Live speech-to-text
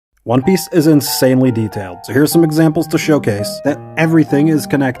One Piece is insanely detailed, so here's some examples to showcase that everything is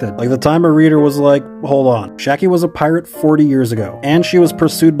connected. Like the time a reader was like, hold on, Shaki was a pirate 40 years ago, and she was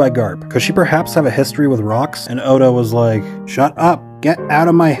pursued by Garp. Could she perhaps have a history with rocks? And Oda was like, shut up. Get out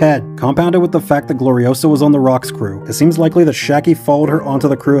of my head. Compounded with the fact that Gloriosa was on the Rocks crew, it seems likely that Shaki followed her onto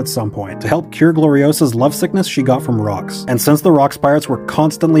the crew at some point to help cure Gloriosa's lovesickness she got from rocks. And since the Rocks pirates were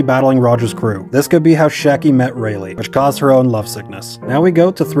constantly battling Roger's crew, this could be how Shaki met Rayleigh, which caused her own lovesickness. Now we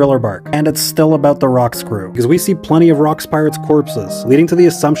go to Thriller Bark, and it's still about the Rocks crew, because we see plenty of Rocks pirates' corpses, leading to the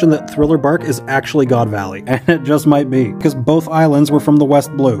assumption that Thriller Bark is actually God Valley, and it just might be, because both islands were from the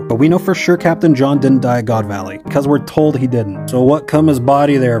West Blue. But we know for sure Captain John didn't die at God Valley, because we're told he didn't. So what come his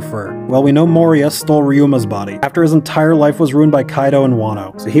body there for? Well, we know Moria stole Ryuma's body after his entire life was ruined by Kaido and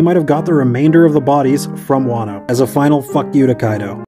Wano, so he might have got the remainder of the bodies from Wano as a final fuck you to Kaido.